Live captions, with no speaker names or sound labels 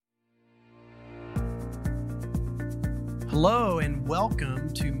Hello and welcome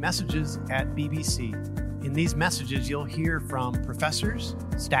to Messages at BBC. In these messages, you'll hear from professors,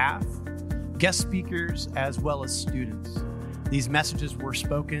 staff, guest speakers, as well as students. These messages were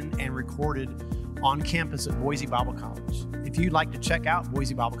spoken and recorded on campus at Boise Bible College. If you'd like to check out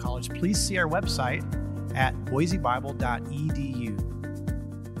Boise Bible College, please see our website at boisebible.edu.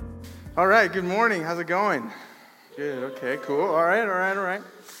 All right, good morning. How's it going? Good, okay, cool. All right.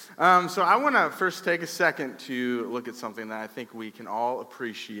 So I want to first take a second to look at something that I think we can all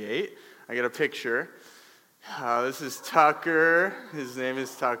appreciate. I got a picture. This is Tucker. His name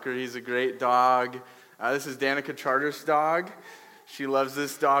is Tucker. He's a great dog. This is Danica Charter's dog. She loves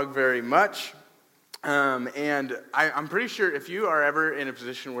this dog very much. And I'm pretty sure if you are ever in a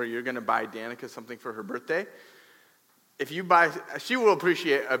position where you're going to buy Danica something for her birthday, she will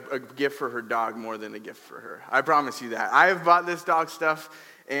appreciate a gift for her dog more than a gift for her. I promise you that. I have bought this dog stuff,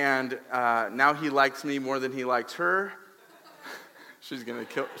 and now he likes me more than he likes her. She's gonna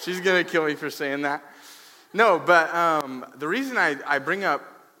kill me for saying that. No, but the reason I bring up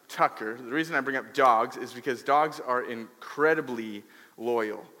Tucker, the reason I bring up dogs, is because dogs are incredibly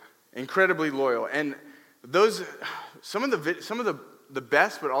loyal, and some of the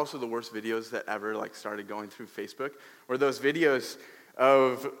best, but also the worst videos that ever started going through Facebook were those videos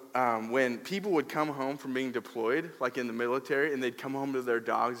of when people would come home from being deployed, like in the military, and they'd come home to their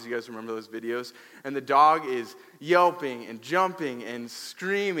dogs. You guys remember those videos? And the dog is yelping and jumping and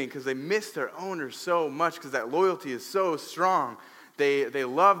screaming because they miss their owner so much, because that loyalty is so strong. They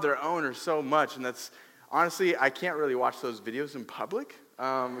love their owner so much, and that's honestly, I can't really watch those videos in public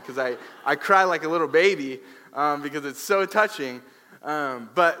because I cry like a little baby because it's so touching.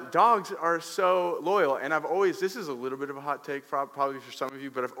 But dogs are so loyal, and this is a little bit of a hot take probably for some of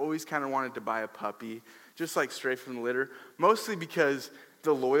you, but I've always kind of wanted to buy a puppy, just straight from the litter, mostly because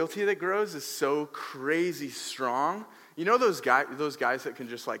the loyalty that grows is so crazy strong. You know those guys that can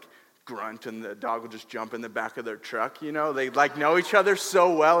just grunt and the dog will just jump in the back of their truck, they know each other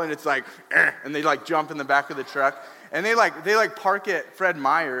so well, and it's and they jump in the back of the truck, and they park at Fred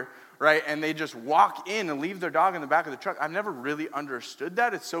Meyer, right, and they just walk in and leave their dog in the back of the truck. I've never really understood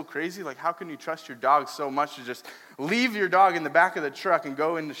that. It's so crazy. How can you trust your dog so much to just leave your dog in the back of the truck and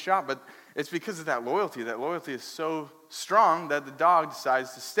go in the shop? But it's because of that loyalty. That loyalty is so strong that the dog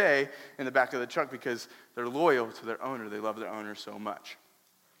decides to stay in the back of the truck because they're loyal to their owner. They love their owner so much.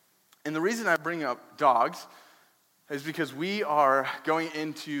 And the reason I bring up dogs is because we are going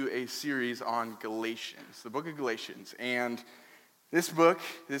into a series on Galatians, the book of Galatians. And this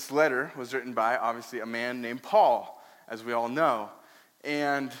letter, was written by, obviously, a man named Paul, as we all know.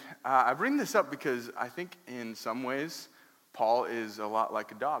 And I bring this up because I think in some ways, Paul is a lot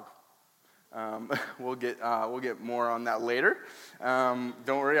like a dog. We'll get more on that later. Don't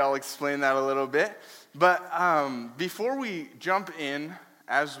worry, I'll explain that a little bit. But before we jump in,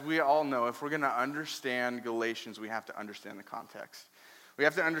 as we all know, if we're going to understand Galatians, we have to understand the context. We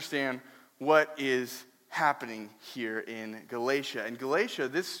have to understand what is happening here in Galatia. In Galatia,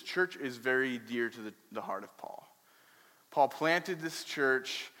 this church is very dear to the heart of Paul. Paul planted this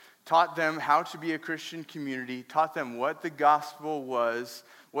church, taught them how to be a Christian community, taught them what the gospel was,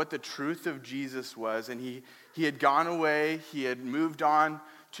 what the truth of Jesus was, and he had gone away, he had moved on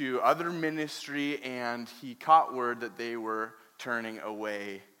to other ministry, and he caught word that they were turning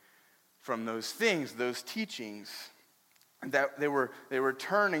away from those things, those teachings, that they were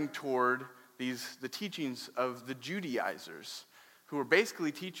turning toward the teachings of the Judaizers, who were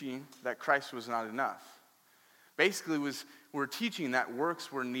basically teaching that Christ was not enough. Basically were teaching that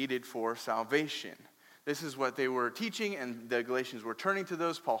works were needed for salvation. This is what they were teaching, and the Galatians were turning to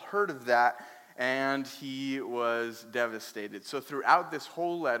those. Paul heard of that, and he was devastated. So throughout this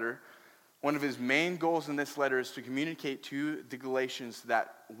whole letter, one of his main goals in this letter is to communicate to the Galatians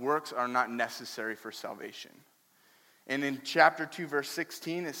that works are not necessary for salvation. And in chapter 2, verse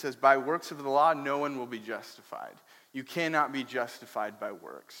 16, it says, by works of the law, no one will be justified. You cannot be justified by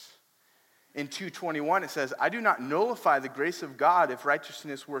works. In 2:21, it says, I do not nullify the grace of God. If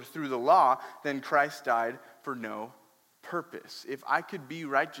righteousness were through the law, then Christ died for no purpose. If I could be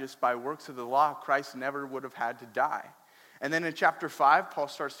righteous by works of the law, Christ never would have had to die. And then in chapter 5, Paul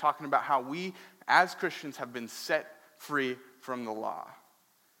starts talking about how we, as Christians, have been set free from the law.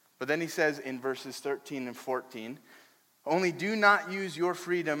 But then he says in verses 13 and 14, only do not use your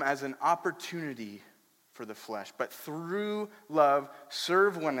freedom as an opportunity for the flesh, but through love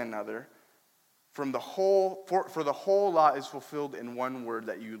serve one another. For the whole law is fulfilled in one word,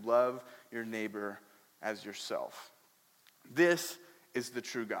 that you love your neighbor as yourself. This is the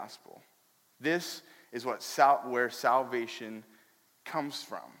true gospel. This is where salvation comes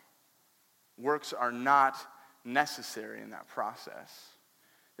from. Works are not necessary in that process.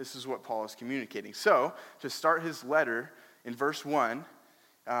 This is what Paul is communicating. So, to start his letter in verse 1,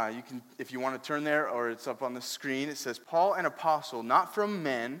 you can, if you want to turn there, or it's up on the screen, it says, Paul, an apostle, not from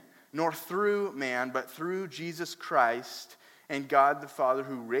men, nor through man, but through Jesus Christ and God the Father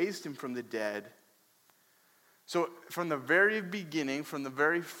who raised him from the dead. So from the very beginning, from the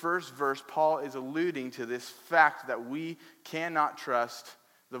very first verse, Paul is alluding to this fact that we cannot trust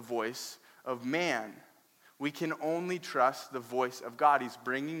the voice of man. We can only trust the voice of God. He's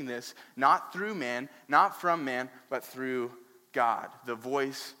bringing this not through man, not from man, but through God, the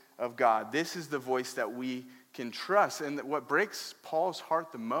voice of God. This is the voice that we can trust. And what breaks Paul's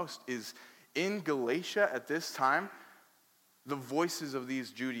heart the most is in Galatia at this time, the voices of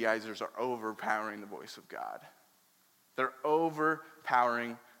these Judaizers are overpowering the voice of God. They're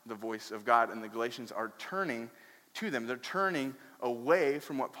overpowering the voice of God, and the Galatians are turning to them. They're turning away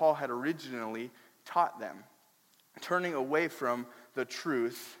from what Paul had originally taught them, turning away from the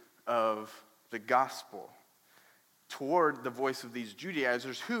truth of the gospel toward the voice of these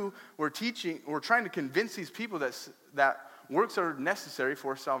Judaizers who were trying to convince these people that works are necessary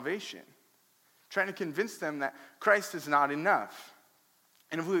for salvation, trying to convince them that Christ is not enough.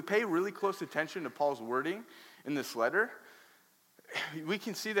 And if we pay really close attention to Paul's wording in this letter, we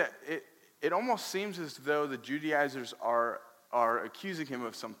can see that it almost seems as though the Judaizers are accusing him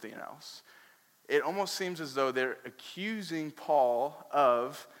of something else. It almost seems as though they're accusing Paul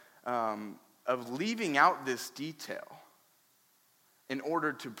of leaving out this detail in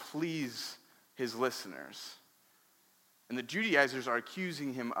order to please his listeners. And the Judaizers are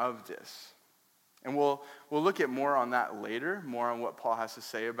accusing him of this. And we'll look at more on that later, more on what Paul has to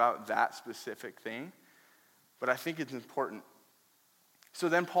say about that specific thing. But I think it's important. So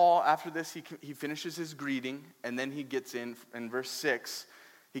then Paul, after this, he finishes his greeting, and then he gets in verse 6,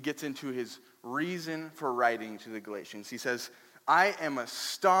 he gets into his reason for writing to the Galatians. He says, I am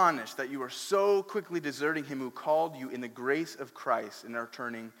astonished that you are so quickly deserting him who called you in the grace of Christ and are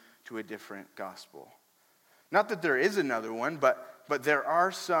turning to a different gospel. Not that there is another one, but there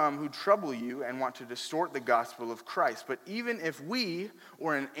are some who trouble you and want to distort the gospel of Christ. But even if we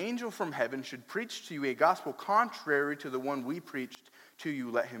or an angel from heaven should preach to you a gospel contrary to the one we preached to you,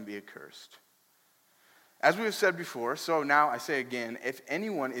 let him be accursed. As we have said before, so now I say again, if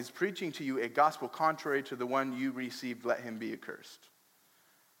anyone is preaching to you a gospel contrary to the one you received, let him be accursed.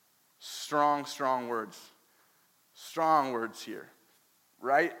 Strong words. Strong words here.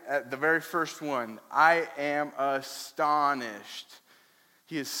 Right at the very first one, I am astonished.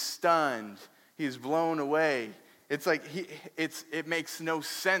 He is stunned. He is blown away. It's like it makes no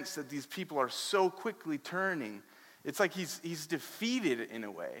sense that these people are so quickly turning. It's like he's defeated in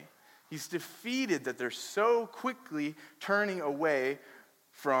a way. He's defeated that they're so quickly turning away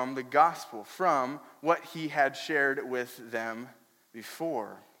from the gospel, from what he had shared with them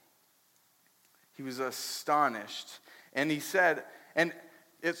before. He was astonished. And he said, and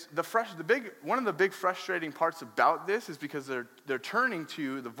it's one of the big frustrating parts about this is because they're turning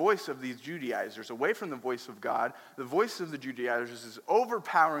to the voice of these Judaizers away from the voice of God. The voice of the Judaizers is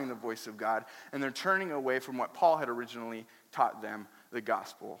overpowering the voice of God, and they're turning away from what Paul had originally taught them the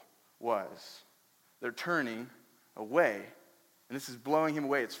gospel was. They're turning away, and this is blowing him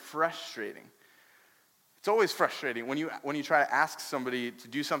away. It's frustrating. It's always frustrating when you try to ask somebody to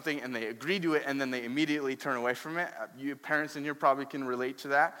do something and they agree to it and then they immediately turn away from it. You parents in here probably can relate to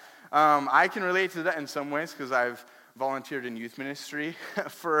that. I can relate to that in some ways because I've volunteered in youth ministry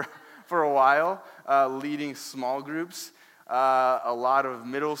for a while, leading small groups. A lot of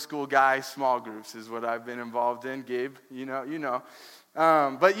middle school guys small groups is what I've been involved in. Gabe, you know.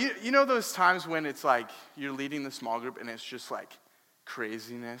 But you know those times when it's like you're leading the small group and it's just like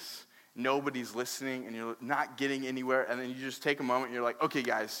craziness. Nobody's listening and you're not getting anywhere, and then you just take a moment and you're like, okay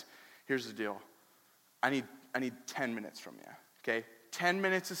guys, here's the deal. I need 10 minutes from you, okay? 10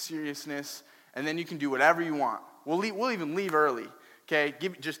 minutes of seriousness, and then you can do whatever you want. We'll even leave early, okay?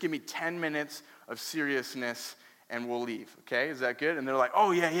 Just give me 10 minutes of seriousness and we'll leave, okay? Is that good? And they're like,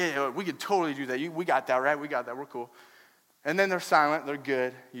 oh yeah, we could totally do that. We got that, right? We got that, we're cool. And then they're silent, they're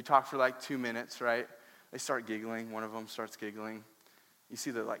good. You talk for like 2 minutes, right? They start giggling, one of them starts giggling. You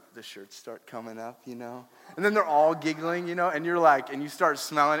see the shirts start coming up, And then they're all giggling, and you're like, and you start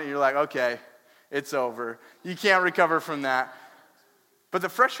smelling it, and you're like, okay, it's over. You can't recover from that. But the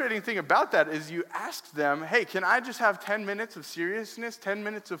frustrating thing about that is you ask them, hey, can I just have 10 minutes of seriousness, 10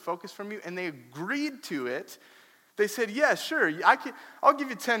 minutes of focus from you? And they agreed to it. They said, yeah, sure, I'll give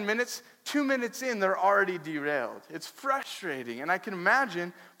you 10 minutes. 2 minutes in, they're already derailed. It's frustrating. And I can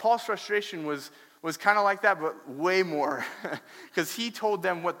imagine Paul's frustration was was kind of like that, but way more. Because he told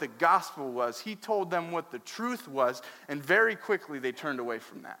them what the gospel was. He told them what the truth was, and very quickly they turned away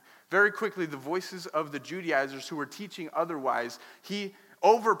from that. Very quickly, the voices of the Judaizers who were teaching otherwise, he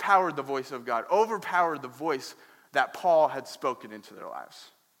overpowered the voice of God, overpowered the voice that Paul had spoken into their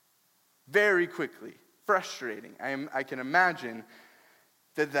lives. Very quickly. Frustrating. I can imagine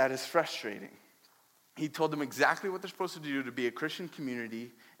that is frustrating. He told them exactly what they're supposed to do to be a Christian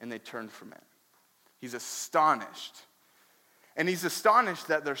community, and they turned from it. He's astonished. And he's astonished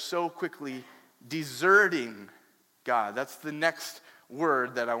that they're so quickly deserting God. That's the next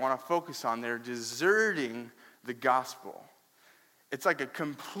word that I want to focus on. They're deserting the gospel. It's like a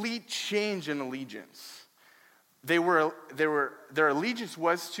complete change in allegiance. Their allegiance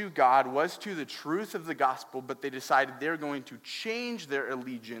was to God, was to the truth of the gospel, but they decided they're going to change their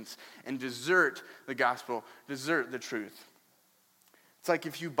allegiance and desert the gospel, desert the truth. It's like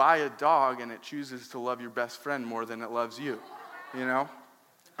if you buy a dog and it chooses to love your best friend more than it loves you, you know?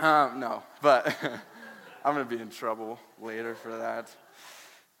 No, but I'm going to be in trouble later for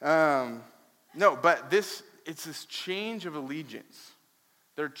that. No, but it's this change of allegiance.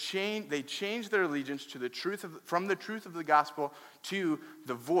 They changed their allegiance to from the truth of the gospel to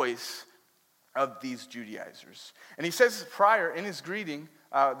the voice of these Judaizers. And he says prior in his greeting,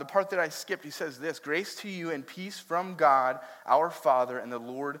 the part that I skipped, he says this: grace to you and peace from God, our Father, and the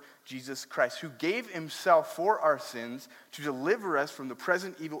Lord Jesus Christ, who gave himself for our sins to deliver us from the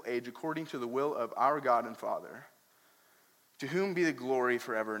present evil age according to the will of our God and Father, to whom be the glory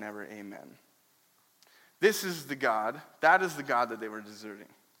forever and ever. Amen. This is the God, that is the God that they were deserting.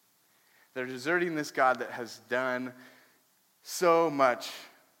 They're deserting this God that has done so much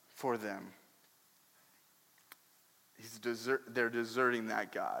for them. They're deserting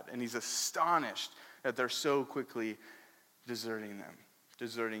that God. And he's astonished that they're so quickly deserting them.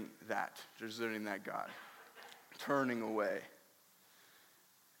 Deserting that God. Turning away.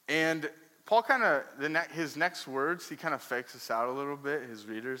 And Paul his next words, he kind of fakes us out a little bit, his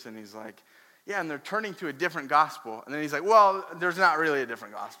readers, and he's like, yeah, and they're turning to a different gospel. And then he's like, well, there's not really a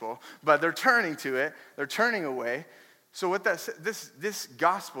different gospel, but they're turning to it. They're turning away. So what this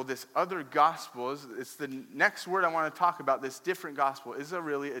gospel, this other gospel, it's the next word I want to talk about, this different gospel. Is there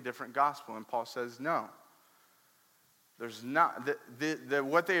really a different gospel? And Paul says, no. There's not.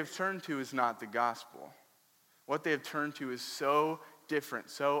 What they have turned to is not the gospel. What they have turned to is so different,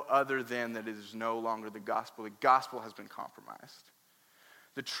 so other than that it is no longer the gospel. The gospel has been compromised.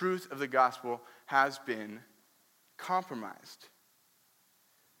 The truth of the gospel has been compromised.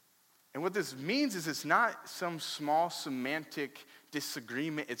 And what this means is it's not some small semantic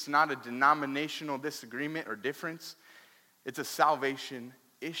disagreement. It's not a denominational disagreement or difference. It's a salvation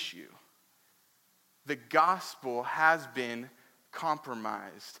issue. The gospel has been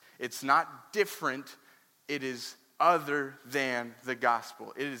compromised. It's not different. It is other than the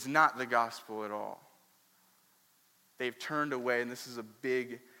gospel. It is not the gospel at all. They've turned away, and this is a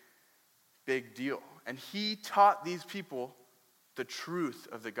big, big deal. And he taught these people the truth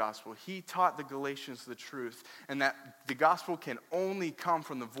of the gospel. He taught the Galatians the truth, and that the gospel can only come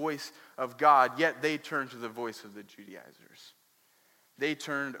from the voice of God, yet they turned to the voice of the Judaizers. They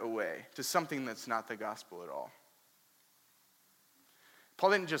turned away to something that's not the gospel at all. Paul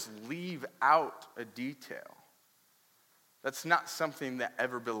didn't just leave out a detail. That's not something that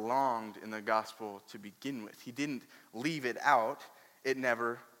ever belonged in the gospel to begin with. He didn't leave it out. It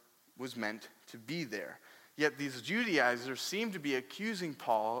never was meant to be there. Yet these Judaizers seem to be accusing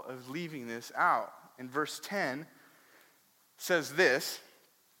Paul of leaving this out. In verse 10 says this: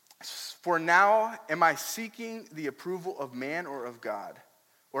 for now am I seeking the approval of man or of God?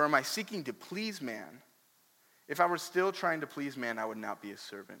 Or am I seeking to please man? If I were still trying to please man, I would not be a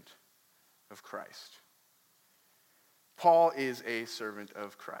servant of Christ. Paul is a servant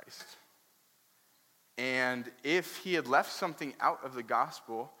of Christ. And if he had left something out of the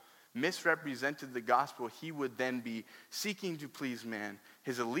gospel, misrepresented the gospel, he would then be seeking to please man.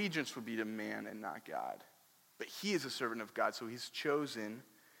 His allegiance would be to man and not God. But he is a servant of God, so he's chosen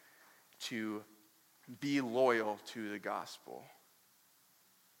to be loyal to the gospel.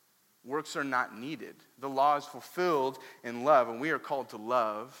 Works are not needed. The law is fulfilled in love, and we are called to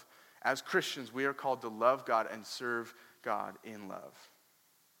love. As Christians, we are called to love God and serve God in love.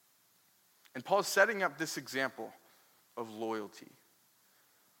 And Paul is setting up this example of loyalty.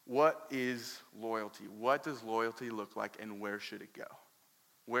 What is loyalty? What does loyalty look like, and where should it go?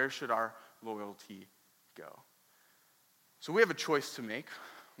 Where should our loyalty go? So we have a choice to make.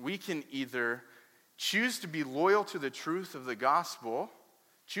 We can either choose to be loyal to the truth of the gospel,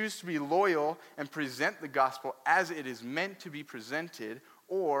 choose to be loyal and present the gospel as it is meant to be presented,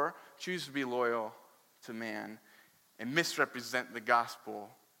 or choose to be loyal to man and misrepresent the gospel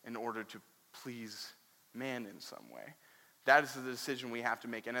in order to please man in some way. That is the decision we have to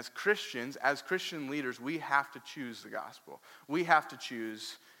make. And as Christians, as Christian leaders, we have to choose the gospel. We have to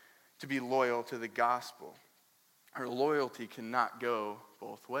choose to be loyal to the gospel. Our loyalty cannot go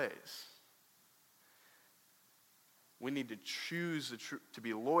both ways. We need to choose to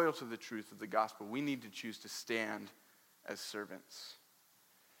be loyal to the truth of the gospel. We need to choose to stand as servants.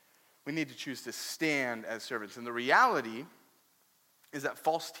 We need to choose to stand as servants. And the reality is that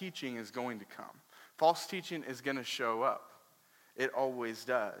false teaching is going to come. False teaching is going to show up. It always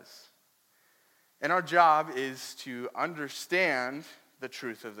does. And our job is to understand the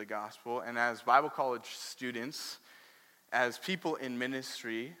truth of the gospel. And as Bible college students, as people in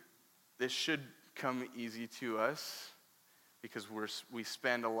ministry, this should come easy to us because we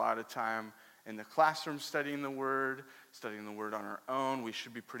spend a lot of time in the classroom studying the word on our own. We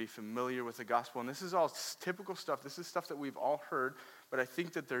should be pretty familiar with the gospel. And this is all typical stuff. This is stuff that we've all heard, but I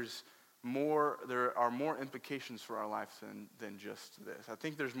think that there are more implications for our life than just this. I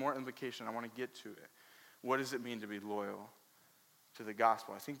think there's more implication. I want to get to it. What does it mean to be loyal to the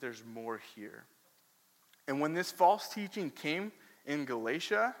gospel? I think there's more here. And when this false teaching came in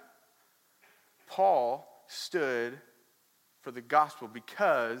Galatia, Paul stood for the gospel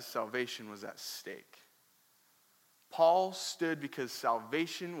because salvation was at stake. Paul stood because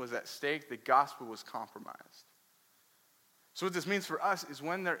salvation was at stake. The gospel was compromised. So what this means for us is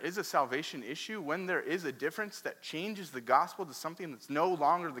when there is a salvation issue, when there is a difference that changes the gospel to something that's no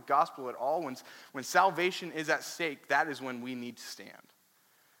longer the gospel at all, when salvation is at stake, that is when we need to stand.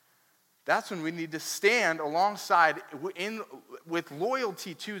 That's when we need to stand alongside with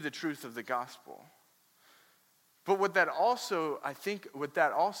loyalty to the truth of the gospel. But what that also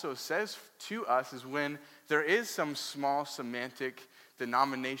says to us is when there is some small semantic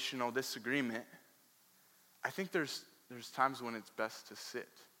denominational disagreement, I think there's times when it's best to sit.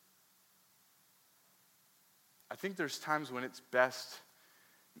 I think there's times when it's best.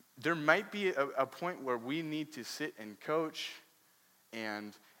 There might be a point where we need to sit and coach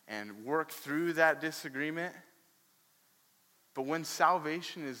and work through that disagreement. But when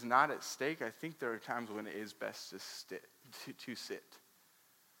salvation is not at stake, I think there are times when it is best to sit.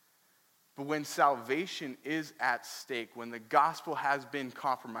 But when salvation is at stake, when the gospel has been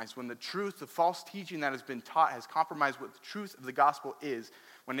compromised, when the truth, the false teaching that has been taught has compromised what the truth of the gospel is,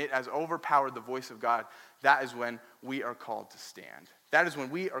 when it has overpowered the voice of God, that is when we are called to stand. That is when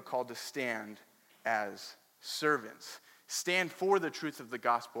we are called to stand as servants. Stand for the truth of the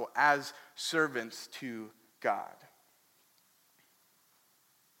gospel as servants to God.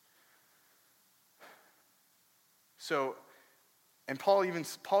 So, and Paul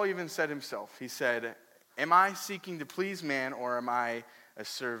even said himself, he said, am I seeking to please man or am I a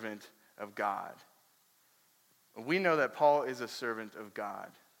servant of God? We know that Paul is a servant of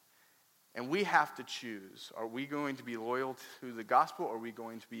God. And we have to choose. Are we going to be loyal to the gospel or are we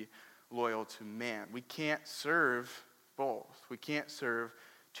going to be loyal to man? We can't serve both. We can't serve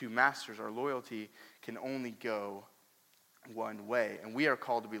two masters. Our loyalty can only go one way. And we are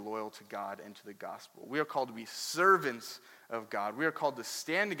called to be loyal to God and to the gospel. We are called to be servants of God. We are called to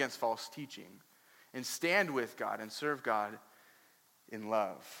stand against false teaching and stand with God and serve God in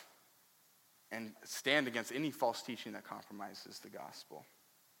love and stand against any false teaching that compromises the gospel.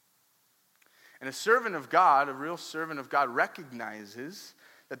 And a servant of God, a real servant of God, recognizes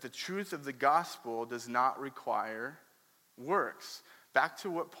that the truth of the gospel does not require works. Back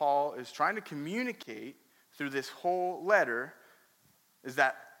to what Paul is trying to communicate through this whole letter is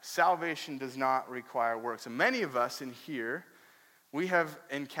that salvation does not require works. And many of us in here, we have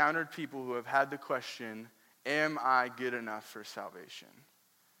encountered people who have had the question, am I good enough for salvation?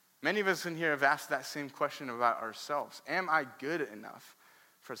 Many of us in here have asked that same question about ourselves. Am I good enough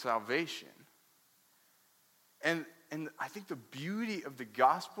for salvation? And I think the beauty of the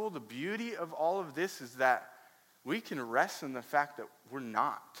gospel, the beauty of all of this is that we can rest in the fact that we're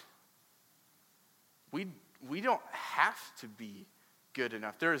not. We don't have to be good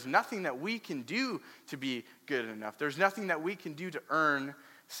enough. There is nothing that we can do to be good enough. There's nothing that we can do to earn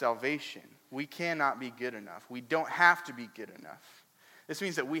salvation. We cannot be good enough. We don't have to be good enough. This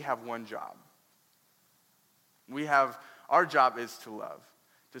means that we have one job. Our job is to love,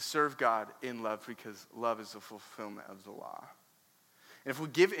 to serve God in love because love is the fulfillment of the law. And if we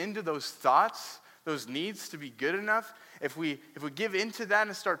give into those thoughts, those needs to be good enough, if we give into that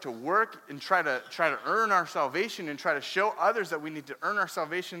and start to work and try to earn our salvation and try to show others that we need to earn our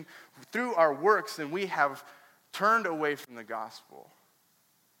salvation through our works, then we have turned away from the gospel.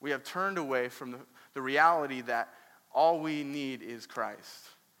 We have turned away from the reality that all we need is Christ.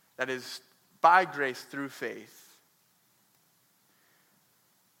 That is by grace through faith.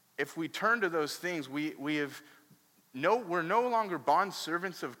 If we turn to those things, we're no longer bond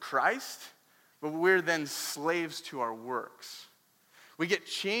servants of Christ, but we're then slaves to our works. We get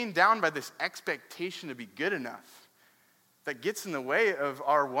chained down by this expectation to be good enough that gets in the way of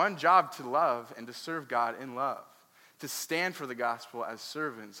our one job to love and to serve God in love, to stand for the gospel as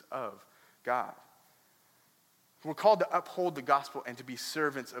servants of God. We're called to uphold the gospel and to be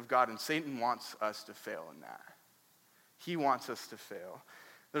servants of God, and Satan wants us to fail in that. He wants us to fail.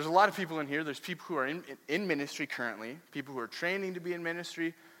 There's a lot of people in here. There's people who are in ministry currently, people who are training to be in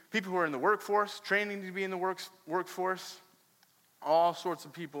ministry, people who are in the workforce, training to be in the workforce, all sorts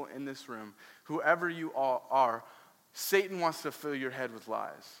of people in this room. Whoever you all are, Satan wants to fill your head with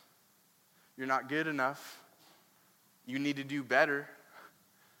lies. You're not good enough. You need to do better.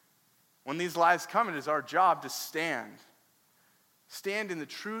 When these lies come, it is our job to stand. Stand in the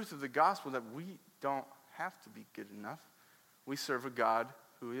truth of the gospel that we don't have to be good enough. We serve a God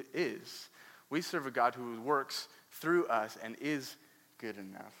who is. We serve a God who works through us and is good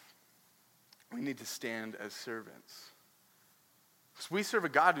enough. We need to stand as servants. So we serve a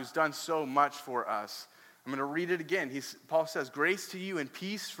God who's done so much for us. I'm going to read it again. Paul says, "Grace to you and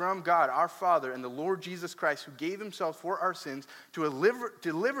peace from God, our Father, and the Lord Jesus Christ, who gave himself for our sins to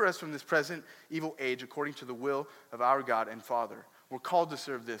deliver us from this present evil age according to the will of our God and Father." We're called to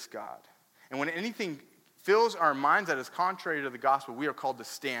serve this God. And when anything fills our minds that is contrary to the gospel, we are called to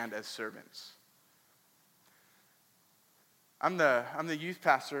stand as servants. I'm the youth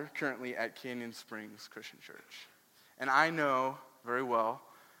pastor currently at Canyon Springs Christian Church. And I know very well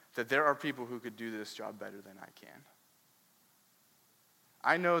that there are people who could do this job better than I can.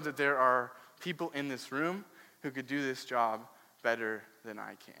 I know that there are people in this room who could do this job better than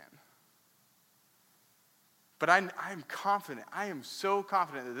I can. But I'm confident, I am so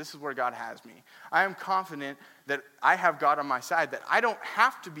confident that this is where God has me. I am confident that I have God on my side, that I don't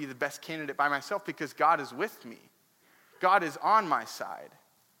have to be the best candidate by myself because God is with me. God is on my side.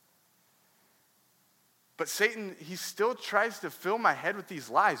 But Satan, he still tries to fill my head with these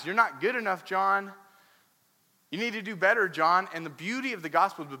lies. You're not good enough, John. You need to do better, John. And the beauty of the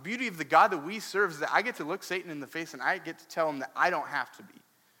gospel, the beauty of the God that we serve is that I get to look Satan in the face and I get to tell him that I don't have to be.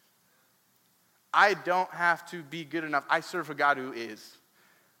 I don't have to be good enough. I serve a God who is.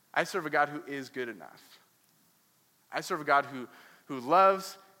 I serve a God who is good enough. I serve a God who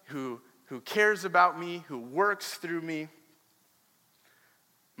loves, who cares about me, who works through me.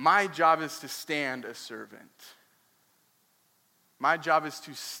 My job is to stand a servant. My job is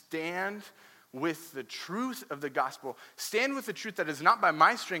to stand with the truth of the gospel. Stand with the truth that is not by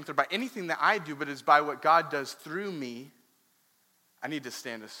my strength or by anything that I do, but is by what God does through me. I need to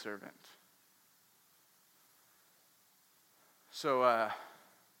stand as servant. So,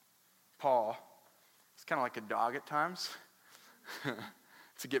 Paul, it's kind of like a dog at times.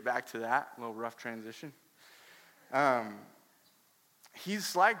 To get back to that, a little rough transition.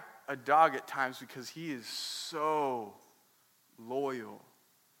 He's like a dog at times because he is so loyal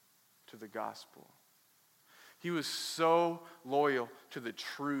to the gospel. He was so loyal to the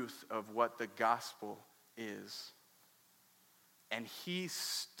truth of what the gospel is. And he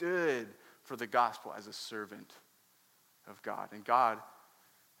stood for the gospel as a servant of God. And God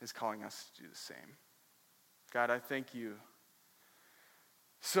is calling us to do the same. God, I thank you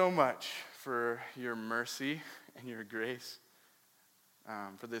so much for your mercy and your grace.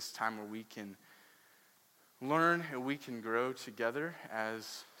 For this time where we can learn and we can grow together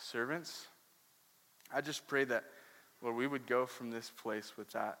as servants. I just pray that, Lord, we would go from this place with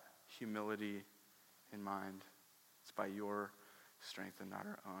that humility in mind. It's by your strength and not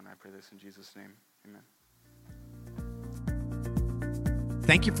our own. I pray this in Jesus' name. Amen.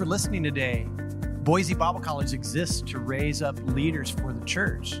 Thank you for listening today. Boise Bible College exists to raise up leaders for the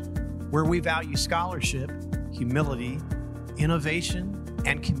church, where we value scholarship, humility, innovation,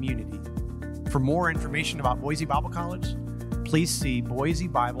 and community. For more information about Boise Bible College, please see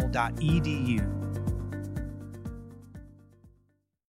boisebible.edu.